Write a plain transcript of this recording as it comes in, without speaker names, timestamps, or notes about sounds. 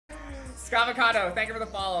Scavocado, thank you for the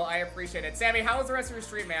follow. I appreciate it. Sammy, how was the rest of your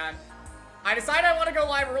stream, man? I decided I want to go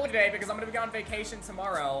live early today because I'm going to be on vacation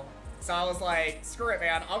tomorrow. So I was like, screw it,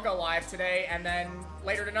 man. I'll go live today and then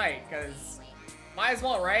later tonight because might as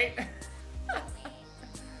well, right?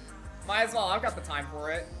 Might as well. I've got the time for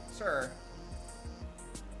it. Sure.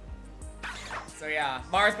 So yeah,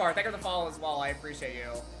 Mars Bar, thank you for the follow as well. I appreciate you.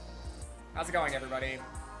 How's it going, everybody?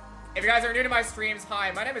 If you guys are new to my streams,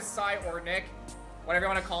 hi, my name is Sai or Nick, whatever you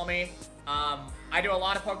want to call me. I do a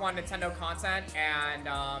lot of Pokemon Nintendo content, and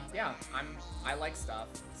yeah, I like stuff.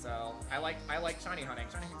 So I like shiny hunting.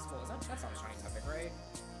 Shiny hunting's cool. That's not a shiny Tepig, right?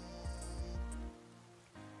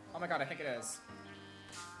 Oh my god, I think it is.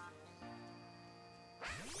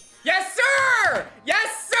 Yes, sir!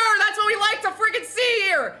 Yes, sir! That's what we like to freaking see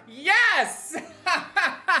here! Yes!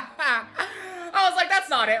 I was like,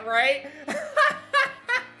 that's not it, right?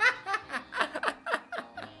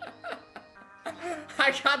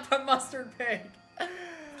 I got the mustard pig.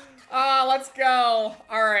 Let's go.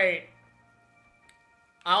 Alright.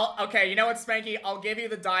 Okay, you know what, Spanky? I'll give you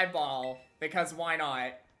the dive ball, because why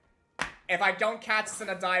not? If I don't catch this in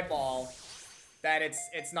a dive ball, then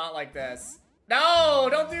it's not like this. No,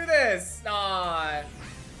 don't do this. Oh,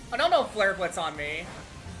 don't Flare Blitz on me.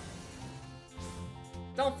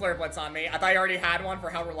 Don't Flare Blitz on me. I thought you already had one for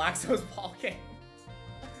how relaxed I was balking.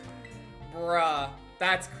 Bruh,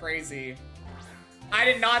 that's crazy. I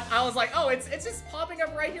did not. I was like, oh, it's just popping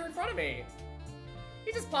up right here in front of me.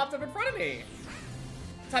 He just popped up in front of me.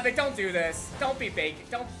 Tepig, don't do this. Don't be bacon.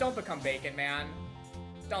 Don't become bacon, man.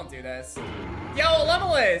 Don't do this. Yo,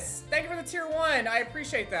 Lemelus, thank you for the tier 1. I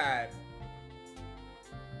appreciate that.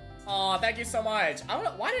 Aw, thank you so much. I don't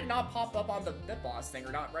know, why did it not pop up on the Bit Boss thing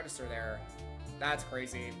or not register there? That's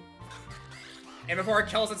crazy. And before it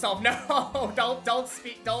kills itself, no, don't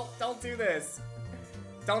do this.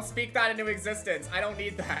 Don't speak that into existence. I don't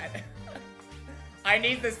need that. I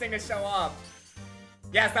need this thing to show up.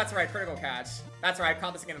 Yes, that's right, critical catch. That's right, I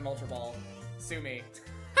caught this again in Ultra Ball. Sue me.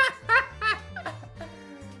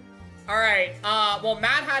 Alright, well,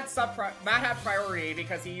 Matt had priority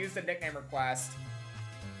because he used a nickname request.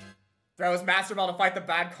 Throws Master Ball to fight the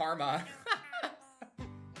bad karma.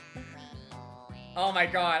 Oh my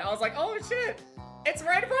god. I was like, oh shit. It's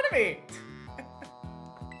right in front of me.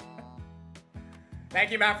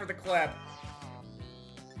 Thank you, Matt, for the clip.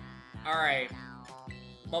 Alright.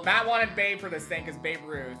 Well, Matt wanted Babe for this thing because Babe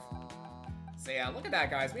Ruth. So yeah, look at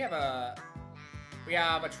that, guys. We have a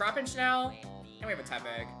Trapinch now, and we have a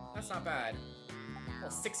Tepig. That's not bad.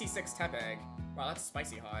 Well, 66 Tepig. Wow, that's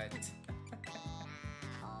spicy hot.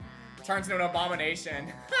 Turns into an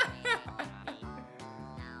abomination.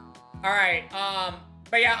 Alright,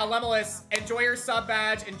 but yeah, Alemelus, enjoy your sub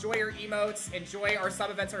badge, enjoy your emotes, enjoy our sub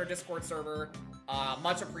events on our Discord server.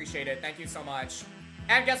 Much appreciated. Thank you so much.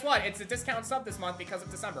 And guess what? It's a discount sub this month because of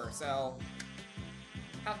December, so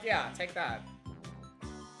yeah, take that.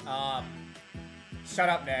 Shut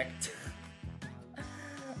up, Nick.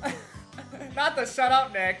 Not the shut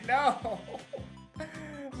up, Nick. No.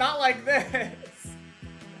 Not like this.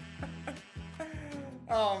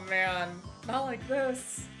 Oh man, not like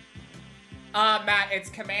this. Matt, it's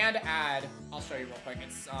command add. I'll show you real quick.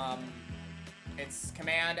 It's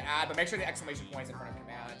command add, but make sure the exclamation point's in front of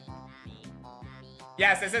command.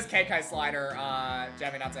 Yes, this is KK Slider,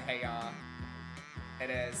 jamming out to Hey Ya. It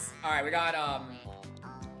is. Alright, we got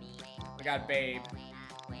Babe.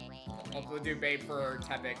 We'll do Babe for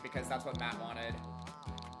Tepig because that's what Matt wanted.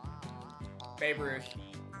 Babe Ruth.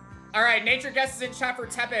 Alright, Nature Guess is in chat for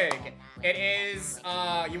Tepig. It is,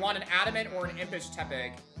 you want an Adamant or an Impish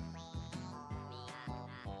Tepig.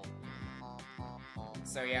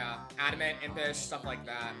 So yeah, Adamant, Impish, stuff like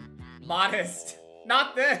that. Modest.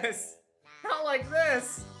 Not this. Not like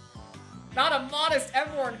this. Not a modest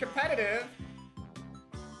M1 competitive.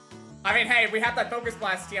 I mean, hey, we have that Focus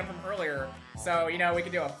Blast TM from earlier. So, you know, we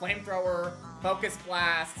can do a Flamethrower, Focus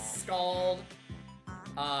Blast, Scald,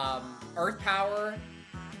 Earth Power.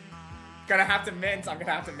 Gonna have to mint. I'm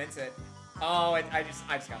gonna have to mint it. Oh, I just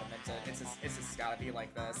gotta mint it. It's just gotta be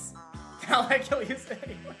like this. I'll kill you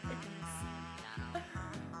anyways.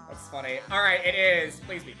 That's funny. Alright, it is.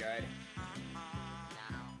 Please be good.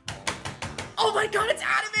 Oh my god, it's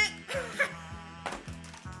Adamant!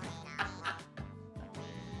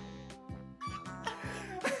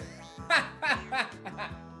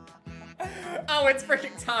 Oh, it's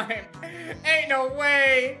freaking time. Ain't no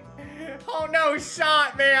way. Oh, no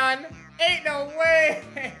shot, man. Ain't no way.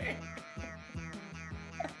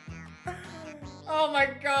 Oh my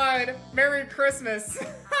god. Merry Christmas.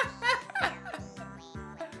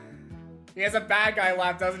 He has a bad guy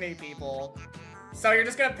laugh, doesn't he, people? So you're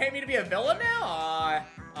just gonna pay me to be a villain now?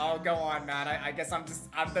 Oh, go on, Matt. I guess I'm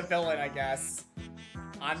the villain, I guess.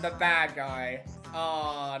 I'm the bad guy.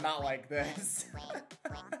 Oh, not like this.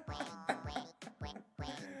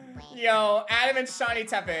 Yo, Adam and Shiny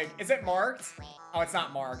Tepig. Is it marked? Oh, it's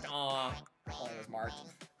not marked. Aw. Oh, it was marked.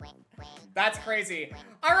 That's crazy.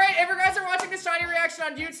 Alright, if you guys are watching this Shiny reaction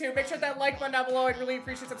on YouTube, make sure that like button down below. I'd really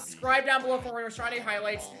appreciate it. Subscribe down below for more Shiny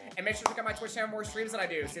highlights. And make sure to check out my Twitch channel for more streams that I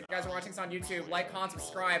do. So if you guys are watching this on YouTube, like, comment,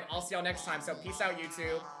 subscribe. I'll see y'all next time. So peace out,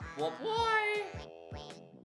 YouTube. Well, bye.